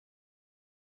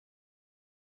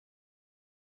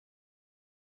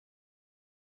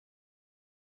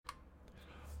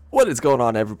What is going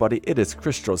on, everybody? It is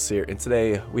Christos here, and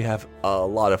today we have a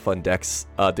lot of fun decks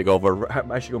to go over.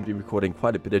 I'm actually going to be recording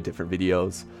quite a bit of different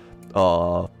videos,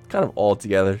 kind of all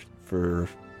together for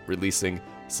releasing.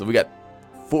 So we got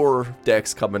 4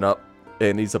 decks coming up,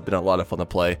 and these have been a lot of fun to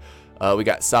play. We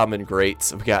got Salmon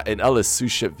Greats, we got an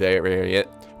Ship variant,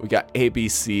 we got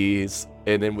ABCs,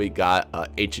 and then we got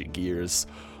Ancient Gears.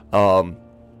 So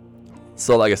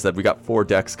like I said, we got 4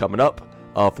 decks coming up,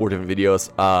 4 different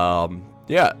videos.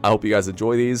 Yeah, I hope you guys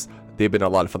enjoy these. They've been a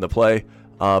lot of fun to play.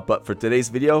 But for today's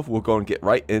video, we're going to get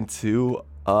right into.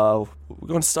 We're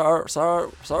going to start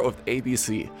with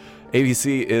ABC.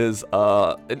 ABC is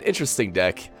an interesting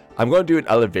deck. I'm going to do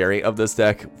another variant of this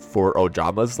deck for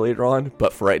Ojamas later on,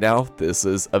 but for right now, this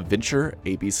is Adventure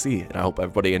ABC, and I hope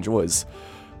everybody enjoys.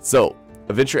 So,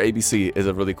 Adventure ABC is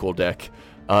a really cool deck.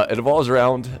 It evolves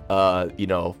around, A,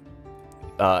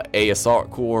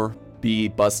 Assault Core, B,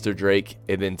 Buster Drake,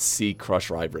 and then C,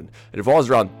 Crush Wyvern. It revolves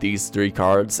around these 3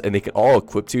 cards, and they can all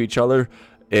equip to each other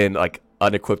and like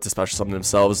unequip to special summon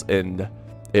themselves, and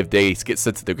if they get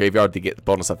sent to the graveyard, they get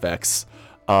bonus effects.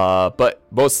 But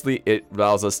mostly it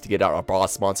allows us to get out our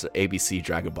boss monster, ABC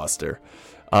Dragon Buster.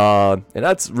 And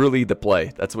that's really the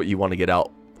play. That's what you want to get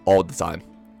out all the time.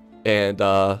 And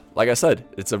like I said,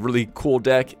 it's a really cool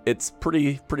deck. It's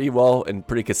pretty well and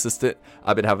pretty consistent.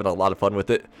 I've been having a lot of fun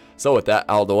with it. So with that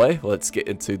out of the way, let's get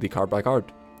into the card by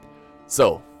card.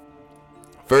 So,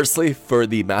 firstly, for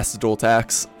the Master Duel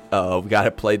attacks, we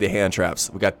gotta play the hand traps.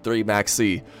 We got 3 Max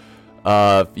C.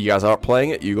 If you guys aren't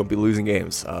playing it, you're gonna be losing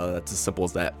games. That's as simple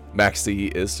as that. Max C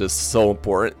is just so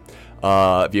important.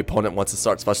 If your opponent wants to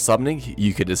start special summoning,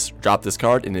 you could just drop this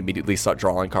card and immediately start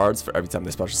drawing cards for every time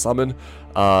they special summon.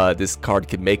 This card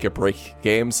can make or break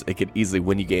games. It can easily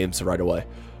win you games right away.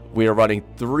 We are running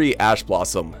 3 Ash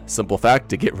Blossom. Simple fact,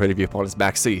 to get rid of your opponent's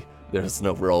Max C. There's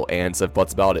no real ands or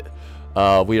buts about it.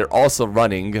 We are also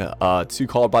running 2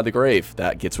 Called by the Grave.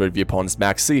 That gets rid of your opponent's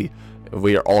Max C.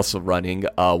 We are also running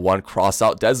 1 Cross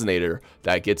Out Designator.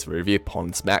 That gets rid of your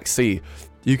opponent's Max C.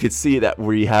 You can see that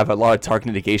we have a lot of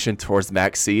target negation towards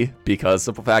Max C, because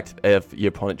simple fact, if your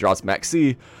opponent draws Max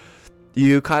C,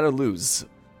 you kind of lose,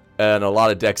 and a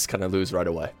lot of decks kind of lose right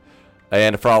away.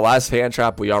 And for our last hand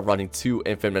trap, we are running 2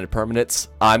 Infinite Permanents.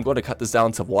 I'm going to cut this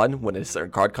down to 1 when a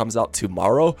certain card comes out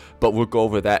tomorrow, but we'll go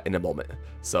over that in a moment.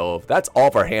 So that's all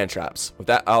of our hand traps. With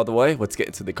that out of the way, let's get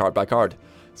into the card by card.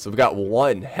 So we've got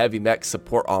 1 Heavy Mech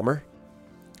Support Armor.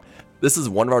 This is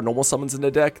one of our normal summons in the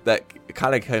deck that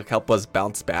kind of can help us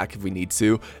bounce back if we need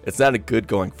to. It's not a good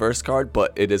going first card,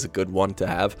 but it is a good one to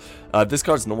have. This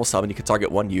card's normal summon. You can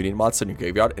target 1 Union monster in your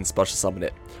graveyard and special summon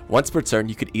it. Once per turn,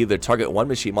 you could either target 1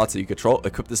 machine monster you control,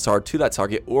 equip this card to that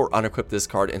target, or unequip this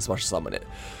card and special summon it.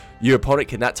 Your opponent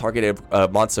cannot target a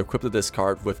monster equipped with this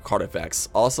card with card effects.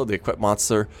 Also, the equipped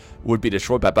monster would be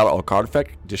destroyed by battle or card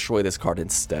effect. Destroy this card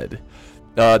instead.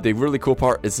 The really cool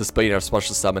part is displaying our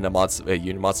special summon a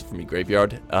unit monster from your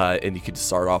graveyard, and you can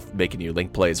start off making your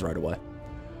link plays right away.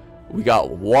 We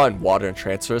got 1 Water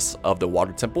Entrancers of the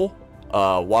Water Temple.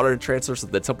 Water Entrancers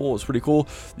of the Temple is pretty cool.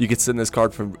 You could send this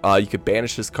card from, you could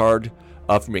banish this card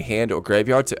from your hand or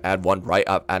graveyard to add 1 Right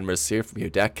Up Atmosphere from your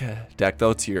deck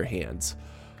though to your hands.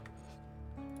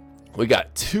 We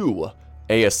got 2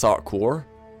 Assault Core.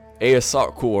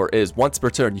 Assault Core is once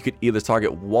per turn, you could either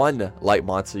target 1 light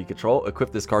monster you control,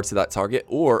 equip this card to that target,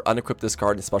 or unequip this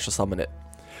card and special summon it.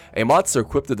 A monster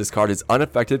equipped to this card is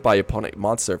unaffected by opponent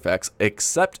monster effects,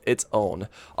 except its own.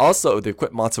 Also, the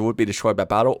equipped monster would be destroyed by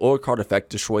battle or card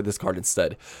effect, destroy this card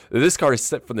instead. If this card is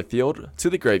sent from the field to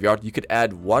the graveyard, you could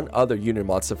add 1 other unit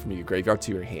monster from your graveyard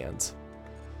to your hands.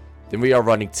 Then we are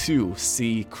running 2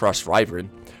 C Crush Wyvern.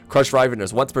 Crush Wyvern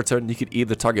is once per turn, you can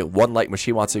either target 1 light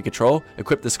machine monster you control,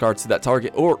 equip this card to that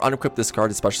target, or unequip this card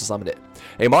and special summon it.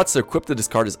 A monster equipped to this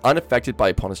card is unaffected by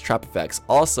opponent's trap effects.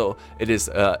 Also, it is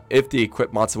if the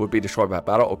equipped monster would be destroyed by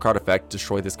battle or card effect,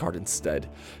 destroy this card instead.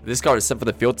 If this card is sent from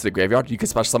the field to the graveyard, you can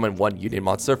special summon 1 unit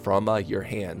monster from your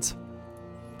hand.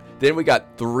 Then we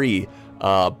got 3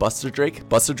 Buster Drake.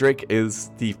 Buster Drake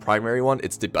is the primary one.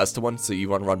 It's the best one, so you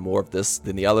want to run more of this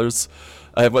than the others.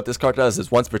 What this card does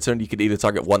is once per turn, you can either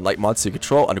target 1 light monster you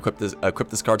control, equip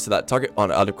this card to that target,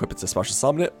 unequip it to special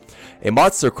summon it. A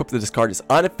monster equipped to this card is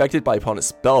unaffected by opponent's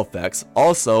spell effects.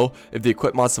 Also, if the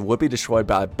equipped monster would be destroyed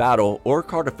by battle or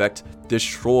card effect,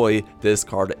 destroy this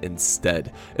card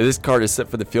instead. If this card is sent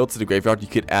from the field to the graveyard, you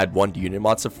could add 1 unit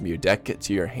monster from your deck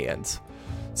to your hand.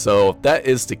 So that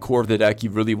is the core of the deck. You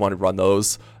really want to run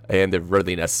those, and they're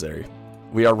really necessary.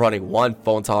 We are running 1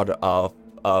 Photon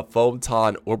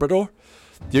Orbital.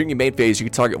 During your main phase, you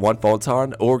can target one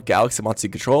Photon or Galaxy monster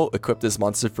you control, equip this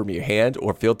monster from your hand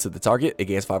or field to the target, it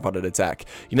gains 500 attack.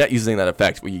 You're not using that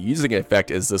effect. What you're using an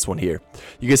effect is this one here.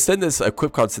 You can send this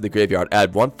equip card to the graveyard,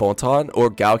 add one Photon or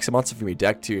Galaxy monster from your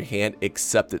deck to your hand,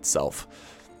 except itself.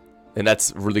 And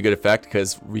that's a really good effect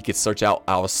because we could search out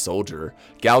our soldier.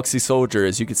 Galaxy Soldier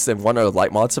is you can send one other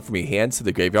light monster from your hand to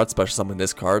the graveyard, special summon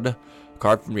this card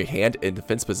from your hand in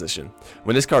defense position.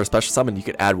 When this card is special summoned, you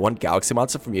can add one Galaxy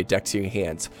monster from your deck to your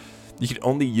hand. You can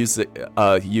only use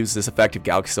this effect of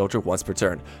Galaxy Soldier once per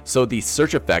turn. So the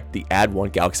search effect, the add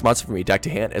one Galaxy monster from your deck to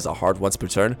hand, is a hard once per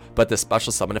turn, but the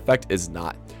special summon effect is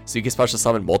not. So you can special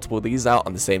summon multiple of these out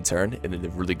on the same turn, and then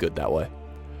they're really good that way.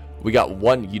 We got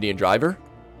one Union Driver.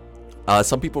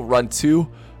 Some people run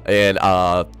two, and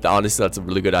honestly, that's a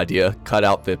really good idea. Cut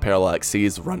out the Parallel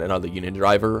XCs, run another Union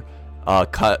Driver,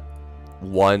 cut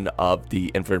one of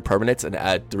the infinite permanents, and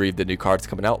add 3 of the new cards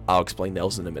coming out. I'll explain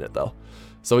those in a minute, though.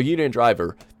 So a Union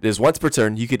Driver is once per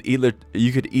turn. You could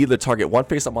either target one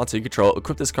face-up monster you control,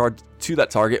 equip this card to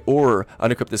that target, or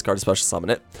unequip this card to special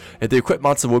summon it. If the equipped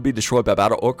monster will be destroyed by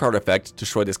battle or card effect,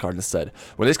 destroy this card instead.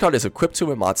 When this card is equipped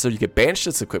to a monster, you can banish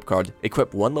this equipped card,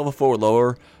 equip one level 4 or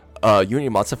lower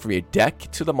Union monster from your deck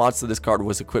to the monster this card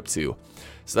was equipped to.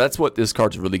 So that's what this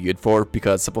card's really good for,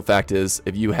 because simple fact is,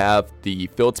 if you have the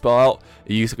field spell out,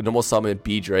 you can normal summon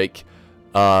B-Drake,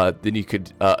 then you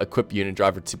could equip Union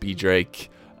Driver to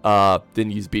B-Drake, then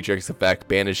use B-Drake's effect,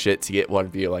 banish it to get one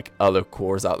of your like other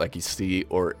cores out like you see,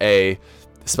 or A,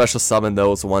 special summon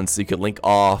those ones so you can link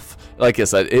off. Like I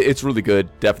said, it's really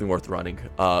good, definitely worth running.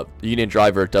 Union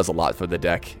Driver does a lot for the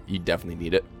deck, you definitely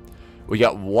need it. We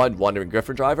got one Wandering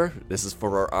Griffin Driver. This is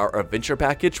for our adventure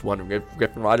package. Wandering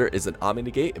Griffin Rider is an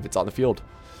Omni-Negate if it's on the field.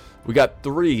 We got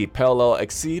 3 Parallel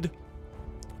Exceed.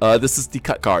 This is the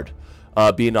cut card.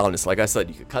 Being honest, like I said,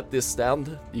 you could cut this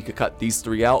down. You could cut these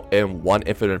 3 out and 1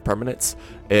 infinite permanence.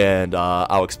 And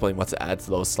I'll explain what to add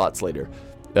to those slots later.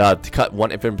 To cut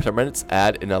 1 infinite permanence,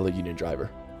 add another Union Driver.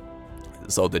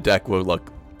 So the deck will look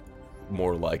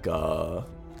more like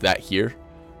that here,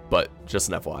 but just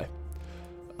an FYI.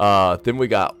 Then we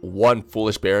got 1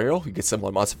 Foolish Burial. You can send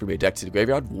 1 monster from your deck to the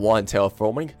graveyard. 1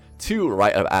 Terraforming. 2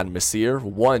 Rite of Atmosphere.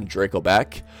 1 Draco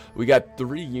back. We got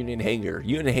 3 Union Hanger.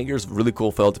 Union Hanger is a really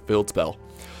cool field spell.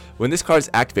 When this card is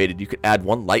activated, you can add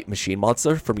 1 light machine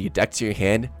monster from your deck to your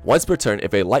hand. Once per turn,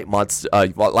 if a light monster,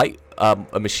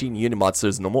 a machine unit monster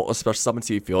is normal or special summon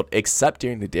to your field, except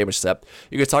during the damage step,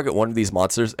 you can target one of these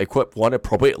monsters, equip 1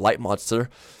 appropriate light monster,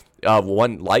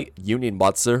 1 light Union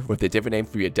monster with a different name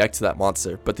for your deck to that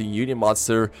monster, but the Union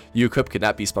monster you equip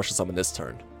cannot be special summoned this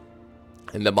turn.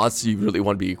 And the monster you really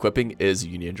want to be equipping is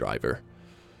Union Driver.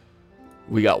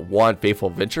 We got 1 Faithful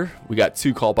Venture. We got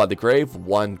 2 Called by the Grave,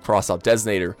 1 Crossout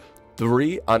Designator,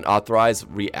 3 Unauthorized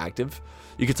Reactive.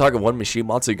 You can target 1 machine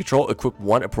monster you control, equip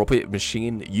 1 appropriate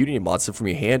machine Union monster from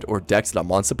your hand or deck to that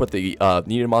monster, but the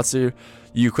Union monster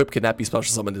you equip cannot be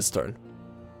special summoned this turn.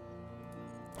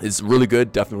 It's really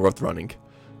good, definitely worth running.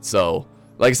 So,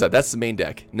 like I said, that's the main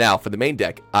deck. Now, for the main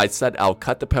deck, I said I'll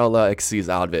cut the Parallel XCs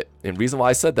out of it. And the reason why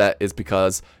I said that is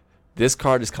because this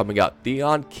card is coming out.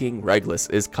 Theon King Regulus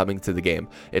is coming to the game.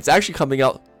 It's actually coming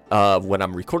out when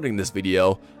I'm recording this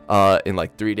video in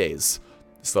like 3 days.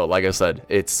 So, like I said,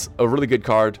 it's a really good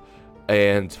card,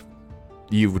 and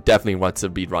you definitely want to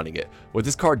be running it. What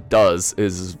this card does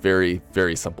is very,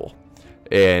 very simple,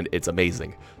 and it's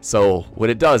amazing. So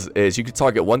what it does is you can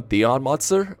target 1 Theon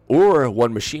monster or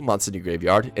 1 machine monster in your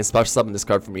graveyard and special summon this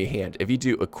card from your hand. If you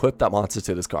do, equip that monster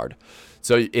to this card.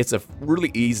 So it's a really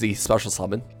easy special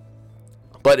summon.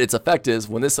 But its effect is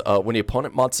when the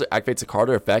opponent monster activates a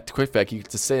card or effect, quick effect, you can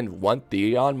send 1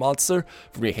 Theon monster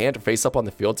from your hand or face up on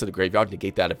the field to the graveyard to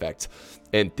negate that effect.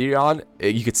 And Theon,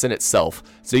 you could send itself.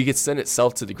 So you could send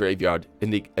itself to the graveyard,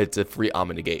 and it's a free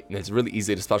Omni-Negate, and it's really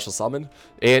easy to special summon.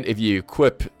 And if you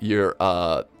equip your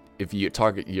if you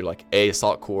target your like A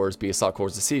assault cores, B assault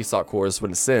cores, and C assault cores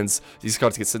when it sends, these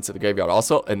cards get sent to the graveyard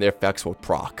also, and their effects will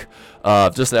proc.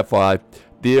 Just an FYI.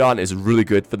 Theon is really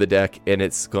good for the deck, and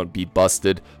it's going to be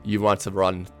busted. You want to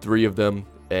run 3 of them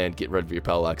and get rid of your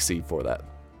Parallel XC for that.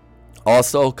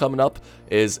 Also coming up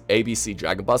is ABC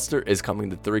Dragon Buster is coming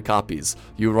to 3 copies.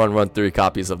 You run 3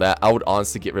 copies of that. I would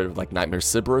honestly get rid of like Nightmare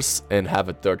Cerberus and have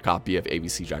a 3rd copy of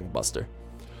ABC Dragon Buster.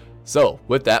 So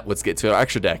with that, let's get to our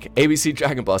extra deck. ABC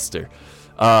Dragon Buster.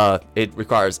 It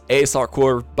requires A Assault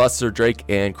Core, Buster, Drake,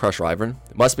 and Crush Wyvern.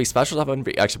 It must be special summoned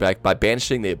for extra deck by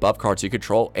banishing the above cards you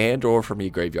control and or from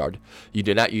your graveyard. You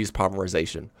do not use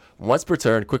Polymerization. Once per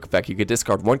turn, quick effect, you can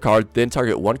discard 1 card, then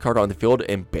target 1 card on the field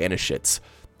and banish it.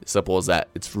 Simple as that.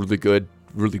 It's really good,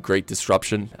 really great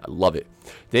disruption. I love it.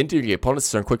 Then during your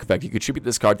opponent's turn, quick effect, you can tribute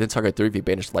this card, then target 3 of your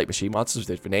banished light machine monsters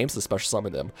with different names to special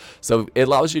summon them. So it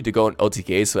allows you to go in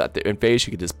OTK, so at the end phase,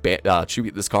 you can just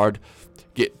tribute this card,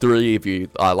 get 3 of your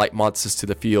light monsters to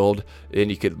the field, and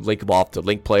you could link them off to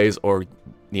link plays, or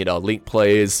link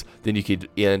plays, then you could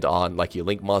end on like your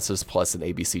link monsters plus an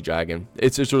ABC dragon.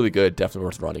 It's just really good, definitely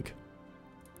worth running.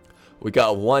 We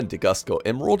got one Degusco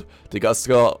Emerald.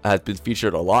 Degusco has been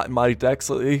featured a lot in my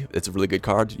decks lately. It's a really good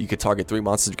card. You could target 3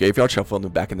 monsters graveyard, shuffle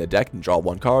them back in the deck, and draw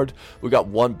 1 card. We got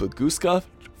one Baguska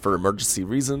for emergency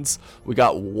reasons. We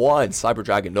got one Cyber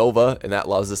Dragon Nova, and that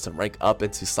allows us to rank up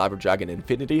into Cyber Dragon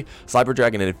Infinity. Cyber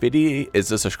Dragon Infinity is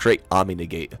just a straight Omni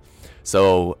Negate.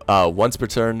 So once per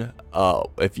turn,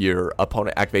 if your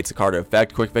opponent activates a card or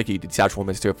effect, quick effect, you detach 1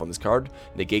 material from this card,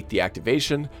 negate the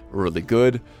activation. Really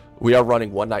good. We are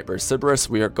running one Nightmare Cerberus.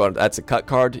 We are going. That's a cut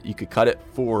card. You could cut it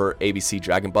for ABC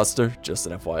Dragon Buster, just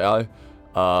an FYI.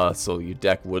 So your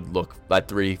deck would look at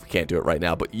 3. We can't do it right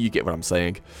now, but you get what I'm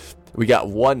saying. We got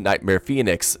one Nightmare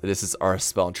Phoenix. This is our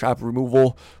spell and trap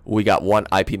removal. We got one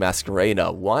IP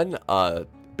Masquerena. One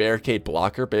Barricade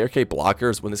Blocker. Barricade Blocker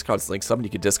is when this card's linked summon,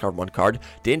 you can discard 1 card.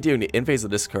 Then during the end phase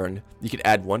of this turn, you can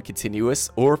add 1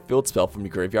 continuous or field spell from your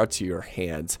graveyard to your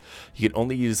hand. You can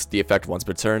only use the effect once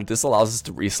per turn. This allows us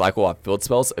to recycle our field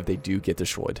spells if they do get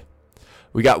destroyed.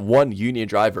 We got one Union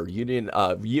Driver. Union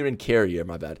Carrier,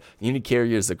 my bad. Union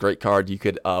Carrier is a great card. You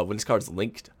could, when this card is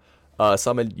linked,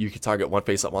 summon, you can target 1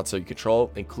 face-up monster you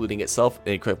control, including itself,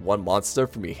 and equip 1 monster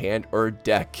from your hand or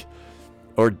deck.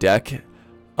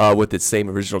 With its same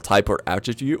original type or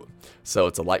attribute. So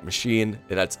it's a light machine,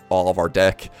 and that's all of our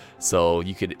deck. So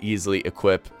you could easily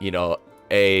equip,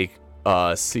 A,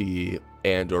 C,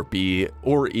 and or B,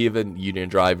 or even Union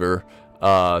Driver.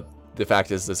 The fact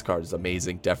is, this card is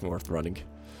amazing, definitely worth running.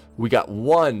 We got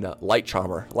one Light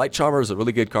Charmer. Light Charmer is a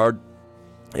really good card.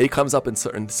 It comes up in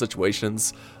certain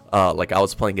situations. Like I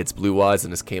was playing against Blue-eyes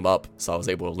and this came up, so I was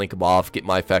able to link them off, get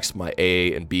my effects from my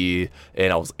A and B,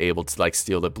 and I was able to like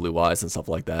steal the Blue-eyes and stuff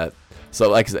like that. So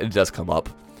like I said, it does come up.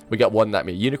 We got one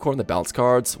Nightmare Unicorn, the bounce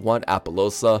cards, one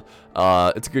Apollosa.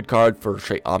 It's a good card for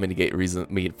straight Omni Negate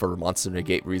reason, for monster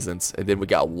negate reasons, and then we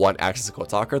got one Axis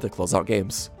Kotaker to close out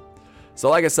games. So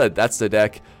like I said, that's the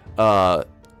deck.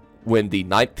 When the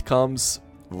 9th comes,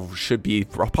 should be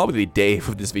probably the day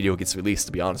when this video gets released,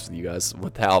 to be honest with you guys,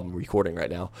 with how I'm recording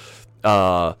right now.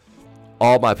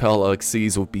 All my Pale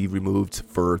Xyz will be removed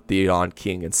for Theon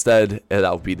King instead, and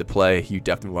that will be the play. You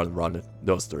definitely want to run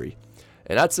those 3.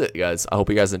 And that's it, guys. I hope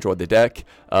you guys enjoyed the deck.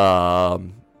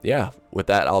 Yeah, with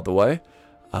that out of the way,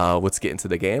 let's get into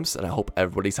the games, and I hope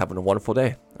everybody's having a wonderful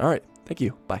day. Alright, thank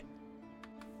you. Bye.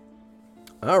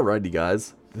 Alrighty,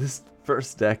 guys. This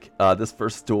first deck, this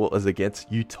first duel is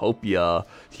against Utopia.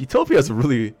 Utopia is a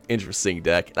really interesting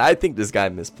deck, and I think this guy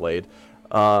misplayed.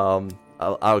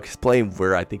 I'll explain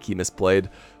where I think he misplayed,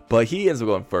 but he ends up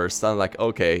going first. I'm like,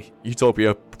 okay,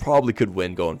 Utopia probably could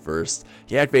win going first.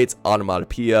 He activates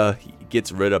Onomatopoeia. He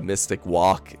gets rid of Mystic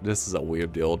Walk. This is a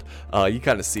weird build. You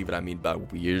kind of see what I mean by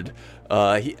weird.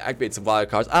 He activates some Vial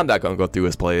cards. I'm not going to go through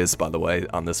his plays, by the way,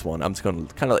 on this one. I'm just going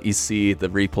to kind of let you see the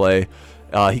replay.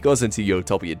 He goes into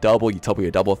Utopia Double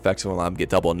effects will allow him to get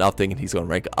double nothing, and he's going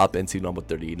to rank up into number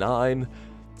 39.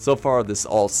 So far, this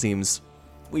all seems,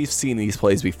 we've seen these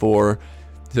plays before.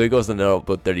 So he goes into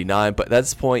number 39, but at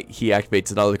this point, he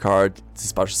activates another card to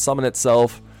special summon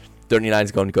itself. 39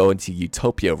 is going to go into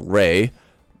Utopia Ray.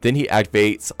 Then he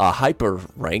activates a Hyper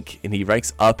Rank, and he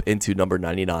ranks up into number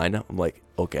 99. I'm like,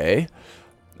 okay.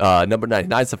 Number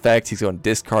 99's effect, he's going to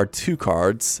discard 2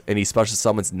 cards, and he special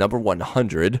summons number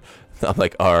 100. I'm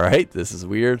like, alright, this is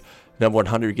weird. Number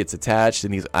 100 gets attached,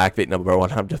 and he's activate number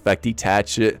 100 effect,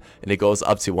 detach it, and it goes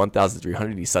up to 1,300,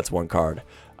 and he sets 1 card.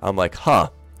 I'm like, huh,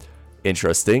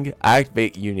 interesting.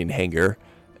 Activate Union Hanger,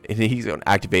 and he's going to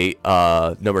activate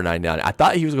number 99. I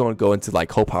thought he was going to go into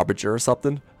like Hope Harbinger or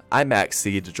something. I max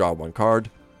C to draw 1 card,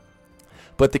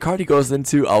 but the card he goes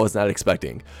into, I was not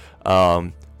expecting.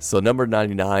 So number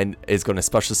 99 is going to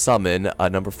special summon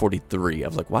number 43. I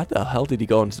was like, why the hell did he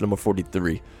go into number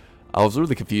 43? I was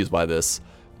really confused by this.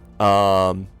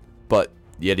 But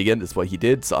yet again, this is what he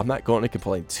did, so I'm not going to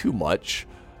complain too much.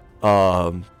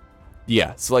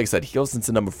 Yeah, so like I said, he goes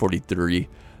into number 43.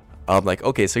 I'm like,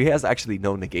 okay, so he has actually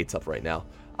no negates up right now.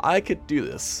 I could do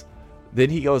this. Then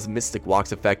he goes Mystic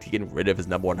Walks effect, he getting rid of his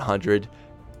number 100,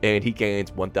 and he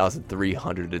gains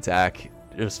 1,300 attack.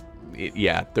 Just,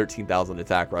 yeah, 13,000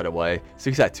 attack right away. So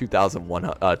he's at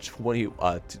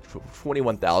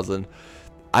 21,000.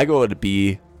 I go to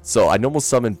B, so I normal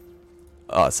summon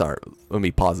sorry, let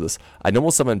me pause this. I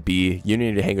normal summon B,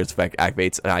 Union Hanger's effect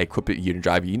activates, and I equip it Union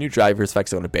Driver. Union Driver's effect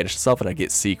is going to banish itself, and I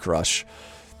get C Crush.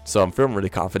 So I'm feeling really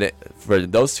confident. For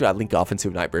those two, I link off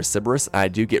into Nightmare Cerberus. I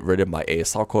do get rid of my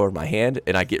ASR core in my hand,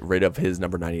 and I get rid of his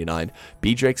number 99.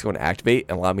 B Drake's going to activate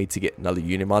and allow me to get another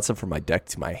Union monster from my deck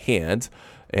to my hand.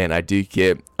 And I do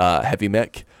get Heavy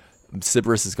Mech.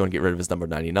 Cerberus is going to get rid of his number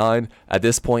 99. At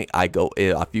this point, I go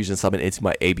Fusion Summon into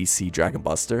my ABC Dragon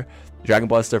Buster. Dragon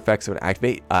Buster effects are going to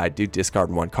activate. I do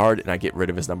discard one card, and I get rid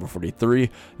of his number 43.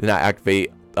 Then I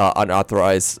activate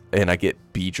Unauthorized, and I get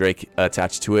B Drake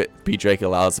attached to it. B Drake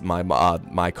allows my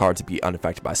my card to be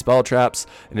unaffected by spell traps,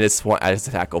 and at this point, I just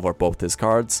attack over both his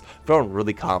cards. Feeling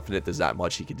really confident there's not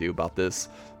much he can do about this.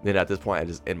 Then at this point, I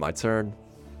just end my turn.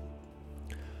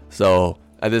 So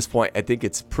at this point, I think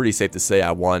it's pretty safe to say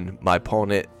I won. My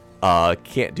opponent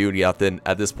can't do nothing.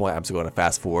 At this point, I'm just going to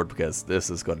fast forward because this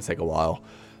is going to take a while.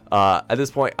 At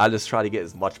this point, I just try to get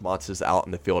as much monsters out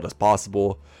in the field as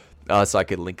possible, so I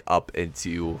can link up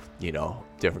into, you know,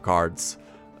 different cards.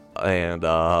 And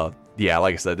yeah,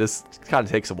 like I said, this kind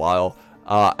of takes a while.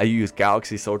 I use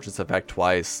Galaxy Soldier's effect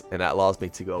twice, and that allows me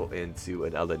to go into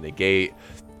another negate.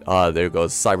 There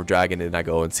goes Cyber Dragon, and I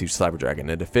go into Cyber Dragon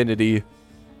and Affinity.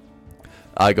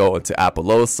 I go into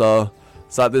Apollosa.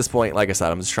 So at this point, like I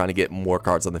said, I'm just trying to get more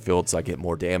cards on the field so I get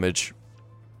more damage.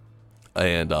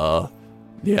 And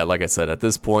yeah, like I said, at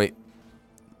this point,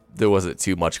 there wasn't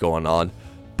too much going on.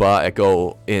 But I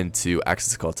go into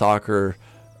Access Call Talker.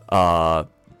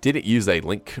 Didn't use a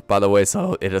link, by the way,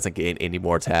 so it doesn't gain any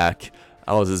more attack.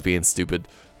 I was just being stupid.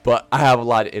 But I have a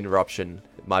lot of interruption.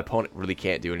 My opponent really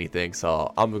can't do anything,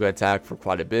 so I'm going to attack for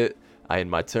quite a bit. I end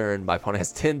my turn. My opponent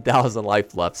has 10,000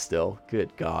 life left still.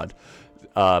 Good God.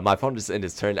 My opponent just ended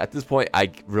his turn. At this point,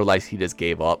 I realized he just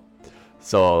gave up.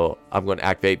 So I'm going to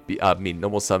activate,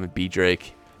 normal summon B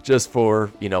Drake just for,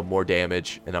 you know, more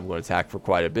damage. And I'm going to attack for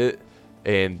quite a bit.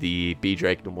 And the B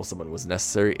Drake normal summon was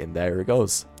necessary. And there it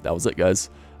goes. That was it, guys.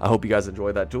 I hope you guys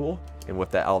enjoyed that duel. And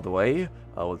with that out of the way,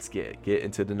 let's get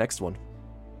into the next one.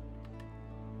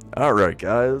 Alright,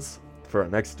 guys. For our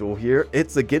next duel here,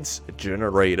 it's against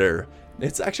Generaider.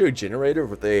 It's actually a Generaider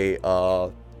with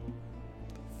a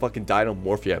fucking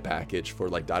Dinomorphia package for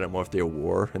like Dinomorphia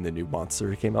War and the new monster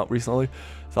that came out recently.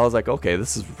 So I was like, okay,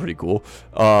 this is pretty cool.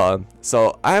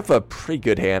 So I have a pretty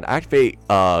good hand. I activate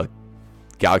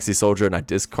Galaxy Soldier and I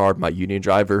discard my Union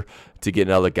Driver to get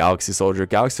another Galaxy Soldier.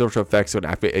 Galaxy Soldier effects going to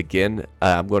activate again.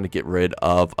 I'm going to get rid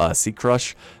of Sea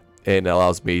Crush. And it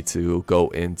allows me to go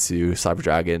into Cyber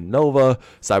Dragon Nova.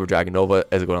 Cyber Dragon Nova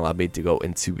is going to allow me to go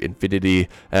into Infinity.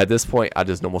 And at this point, I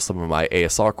just normal summon my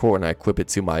ASR core and I equip it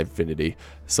to my Infinity.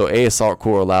 So ASR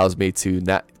core allows me to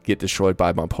not get destroyed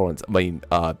by my opponent's,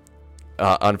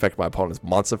 unaffected by my opponent's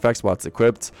monster effects while it's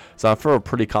equipped. So I feel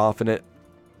pretty confident.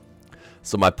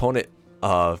 So my opponent,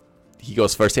 he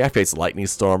goes first. He activates Lightning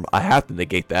Storm. I have to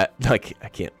negate that. Like, I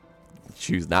can't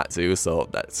choose not to, so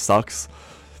that sucks.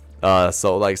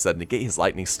 So like I said, negate his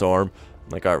Lightning Storm.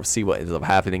 Like, alright, we'll see what ends up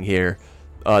happening here.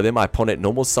 Then my opponent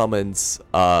normal summons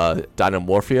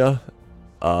Dinomorphia.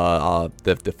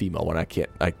 The female one. I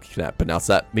cannot pronounce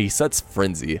that. He sets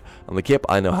Frenzy. I'm like, yep,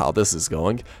 I know how this is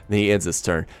going. And then he ends his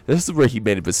turn. This is where he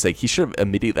made a mistake. He should have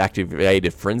immediately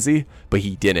activated Frenzy, but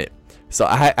he didn't. So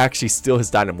I actually steal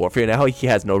his Dinomorphia. Now he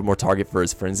has no more target for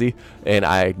his Frenzy. And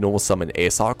I normal summon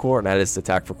ASR core, and I just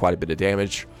attack for quite a bit of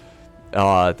damage.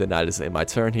 Then I just end my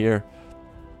turn here.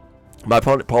 My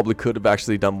opponent probably could have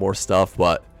actually done more stuff,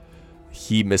 but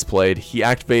he misplayed.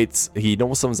 He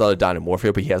normal summons out a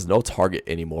Dinomorphia, but he has no target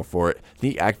anymore for it.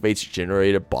 Then he activates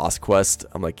Generator Boss Quest.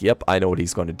 I'm like, yep, I know what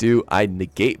he's going to do. I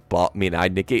negate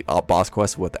Boss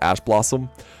Quest with Ash Blossom,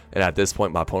 and at this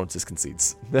point, my opponent just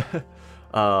concedes.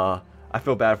 I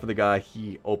feel bad for the guy.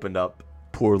 He opened up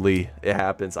poorly. It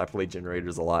happens. I play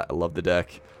Generators a lot. I love the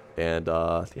deck. And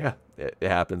yeah, it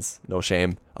happens. No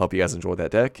shame. I hope you guys enjoyed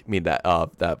that deck.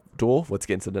 That duel. Let's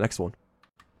get into the next one.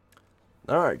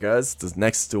 Alright, guys. This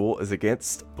next duel is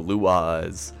against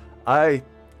Blue-eyes. I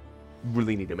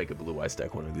really need to make a Blue-eyes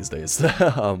deck one of these days.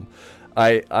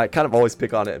 I kind of always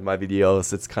pick on it in my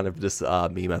videos. It's kind of just a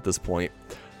meme at this point.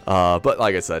 But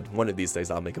like I said, one of these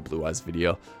days I'll make a Blue-eyes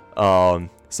video.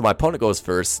 So my opponent goes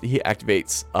first. He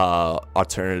activates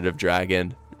Alternative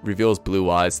Dragon. Reveals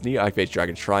Blue-eyes. Then he activates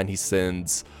Dragon Shrine. He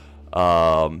sends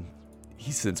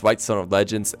White Son of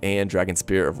Legends and Dragon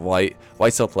Spirit of White.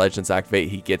 White Son of Legends activate.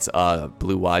 He gets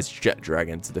Blue-eyes Jet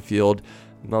Dragon to the field.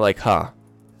 And I'm like, huh,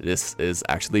 this is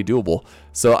actually doable.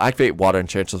 So I activate Water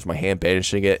Enchantress from my hand,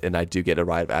 banishing it, and I do get a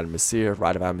Rite of Atmosphere.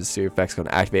 Rite of Atmosphere effect's going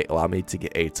to activate, allow me to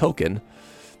get a token.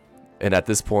 And at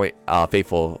this point,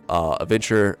 Faithful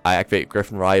Adventure, I activate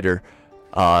Griffin Rider.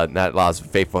 And that allows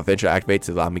Faithful Adventure to activate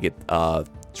to allow me to get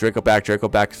Draco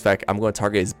back effect. I'm going to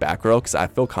target his back row because I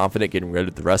feel confident getting rid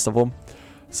of the rest of them.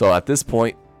 So at this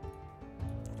point,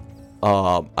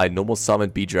 I normal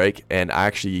summoned B Drake, and I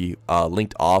actually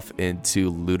linked off into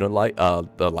Luna Light,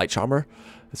 the Light Charmer.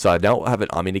 So I don't have an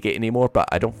Omni Negate anymore, but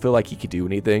I don't feel like he could do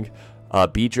anything.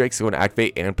 B Drake's going to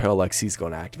activate, and Parallax is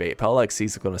going to activate. Parallax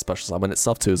is going to special summon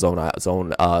itself to his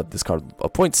own discard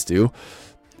points to.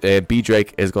 And B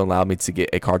Drake is going to allow me to get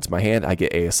a card to my hand. I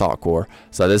get a Assault Core.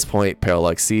 So at this point,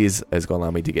 Parallax Seas is going to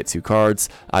allow me to get 2 cards.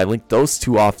 I link those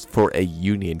 2 off for a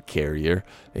Union Carrier.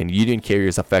 And Union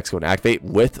Carrier's effect is going to activate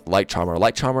with Light Charmer.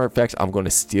 Light Charmer effect, I'm going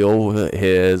to steal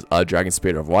his Dragon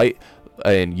Spirit of Light.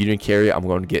 And Union Carrier, I'm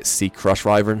going to get Sea Crush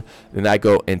Wyvern. Then I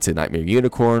go into Nightmare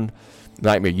Unicorn.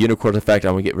 Nightmare Unicorn effect,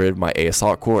 I'm going to get rid of my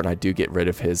Assault Core, and I do get rid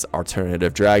of his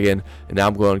alternative dragon. And now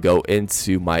I'm going to go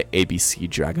into my ABC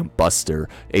Dragon Buster.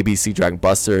 ABC Dragon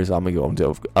Buster is going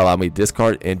to allow me to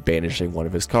discard and banishing one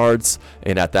of his cards.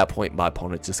 And at that point, my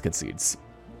opponent just concedes.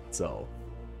 So,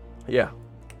 yeah,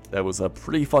 that was a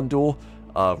pretty fun duel.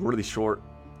 Really short.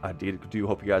 I do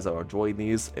hope you guys are enjoying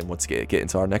these. And let's get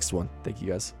into our next one. Thank you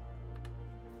guys.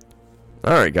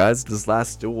 Alright guys, this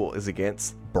last duel is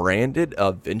against Branded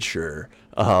Adventure.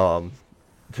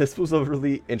 This was a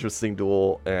really interesting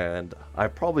duel, and I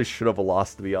probably should have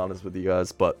lost, to be honest with you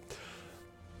guys, but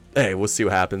hey, we'll see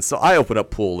what happens. So I open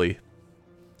up poorly.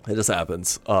 It just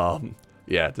happens.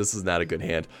 Yeah, this is not a good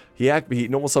hand. He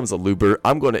normal summons a Luber.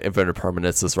 I'm going to Infinite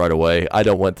Permanence this right away. I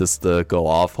don't want this to go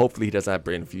off. Hopefully he doesn't have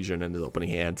Brain Infusion in his opening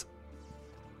hand.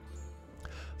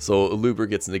 So Luber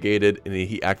gets negated, and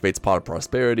he activates Pot of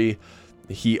Prosperity.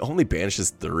 He only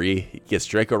banishes 3. He gets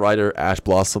Draco Rider, Ash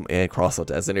Blossom, and Crossout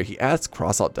Designator. He adds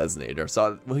Crossout Designator.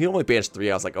 So when he only banished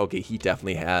 3, I was like, okay, he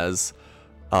definitely has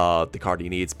the card he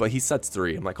needs. But he sets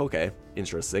 3. I'm like, okay,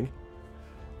 interesting.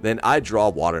 Then I draw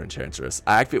Water Enchantress.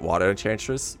 I activate Water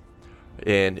Enchantress.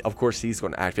 And of course, he's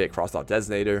going to activate Crossout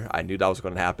Designator. I knew that was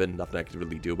going to happen. Nothing I could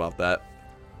really do about that.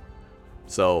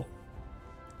 So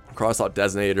Crossout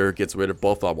Designator gets rid of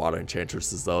both our Water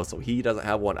Enchantresses though, so he doesn't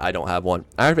have one, I don't have one.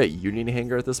 I have a Union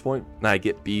Hanger at this point, and I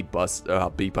get B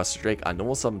Buster Drake. I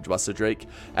normal summon Buster Drake,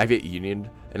 I get Union,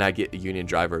 and I get a Union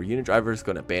Driver. Union Driver is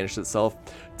going to banish itself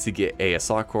to get a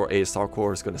Assault Core. A Assault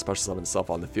Core is going to special summon itself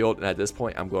on the field, and at this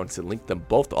point, I'm going to link them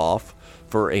both off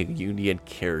for a Union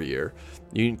Carrier.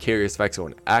 Union Carrier effects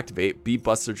going to activate. B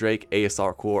Buster Drake, A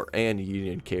Assault Core, and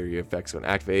Union Carrier effects going to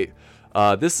activate.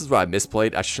 This is where I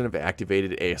misplayed. I shouldn't have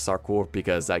activated ASR Core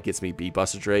because that gets me B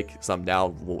Buster Drake. So I'm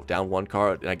down 1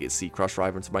 card, and I get C Crush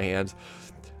River into my hand.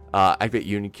 Activate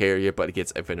Union Carrier, but it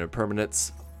gets Infinite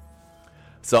Permanence.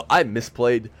 So I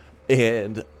misplayed,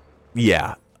 and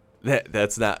yeah,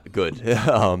 that's not good.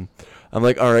 I'm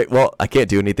like, all right, well, I can't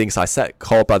do anything, so I set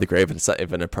Call by the Grave and set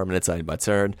Infinite Permanence on my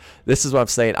turn. This is what I'm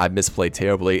saying. I misplayed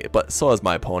terribly, but so does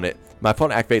my opponent. My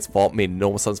opponent activates Fault, meaning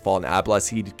Normal Sun's Fallen Albaz.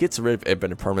 He gets rid of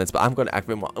Infinite Permanence, but I'm going to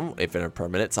activate my own Infinite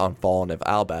Permanence on Fallen of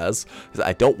Albaz because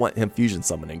I don't want him fusion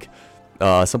summoning.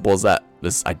 Simple as that.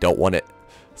 I don't want it.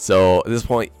 So at this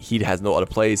point, he has no other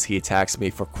plays. He attacks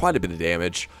me for quite a bit of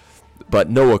damage,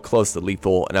 but nowhere close to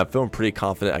lethal, and I'm feeling pretty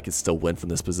confident I can still win from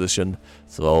this position.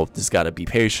 So just gotta be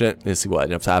patient and see what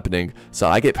ends up happening. So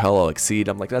I get Parallel Exceed.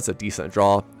 I'm like, that's a decent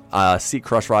draw. See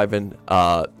Crush Riven.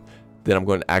 Then I'm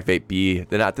going to activate B.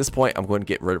 Then at this point, I'm going to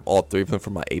get rid of all 3 of them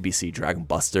from my ABC Dragon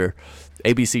Buster.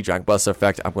 ABC Dragon Buster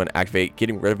effect, I'm going to activate,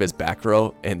 getting rid of his back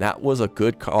row, and that was a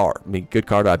good card. I mean, good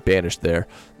card I banished there.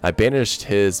 I banished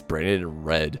his Branded in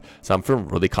red, so I'm feeling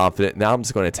really confident. Now I'm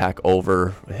just going to attack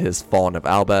over his Fallen of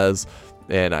Albaz,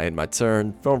 and I end my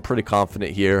turn. Feeling pretty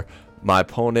confident here. My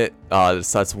opponent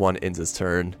sets 1, ends his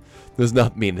turn. Does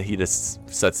not mean that he just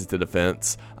sets it to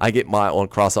defense. I get my own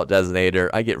Crossout Designator.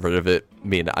 I get rid of it. I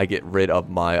mean, I get rid of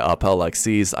my Parallax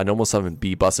Seas. I normal summon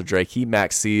B Buster Drake. He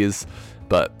max Seas,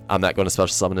 but I'm not going to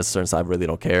special summon this turn, so I really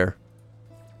don't care.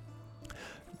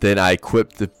 Then I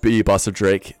equip the B Buster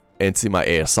Drake into my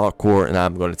A Assault Core, and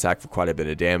I'm going to attack for quite a bit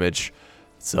of damage.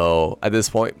 So at this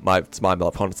point, it's my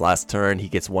opponent's last turn. He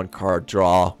gets 1 card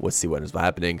draw. Let's see what is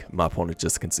happening. My opponent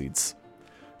just concedes.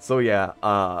 So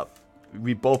yeah,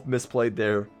 we both misplayed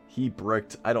there. He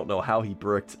bricked. I don't know how he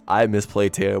bricked. I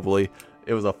misplayed terribly.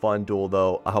 It was a fun duel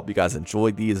though. I hope you guys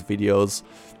enjoyed these videos.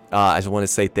 I just want to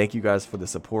say thank you guys for the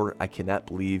support. I cannot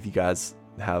believe you guys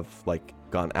have like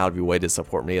gone out of your way to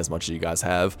support me as much as you guys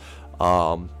have.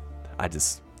 I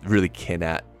just really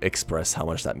cannot express how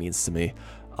much that means to me.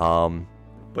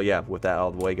 But yeah, with that out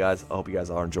of the way, guys, I hope you guys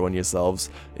are enjoying yourselves.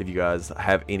 If you guys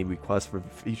have any requests for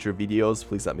future videos,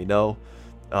 please let me know.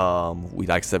 Like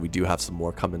I said, we do have some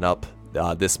more coming up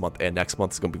this month, and next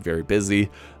month is going to be very busy.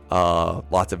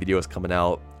 Lots of videos coming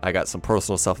out. I got some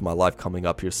personal stuff in my life coming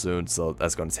up here soon, so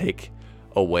that's going to take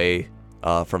away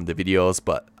from the videos,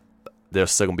 but they're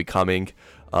still going to be coming,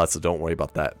 so don't worry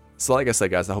about that. So like I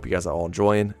said, guys, I hope you guys are all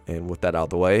enjoying, and with that out of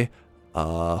the way,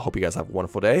 hope you guys have a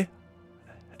wonderful day,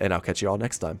 and I'll catch you all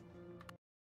next time.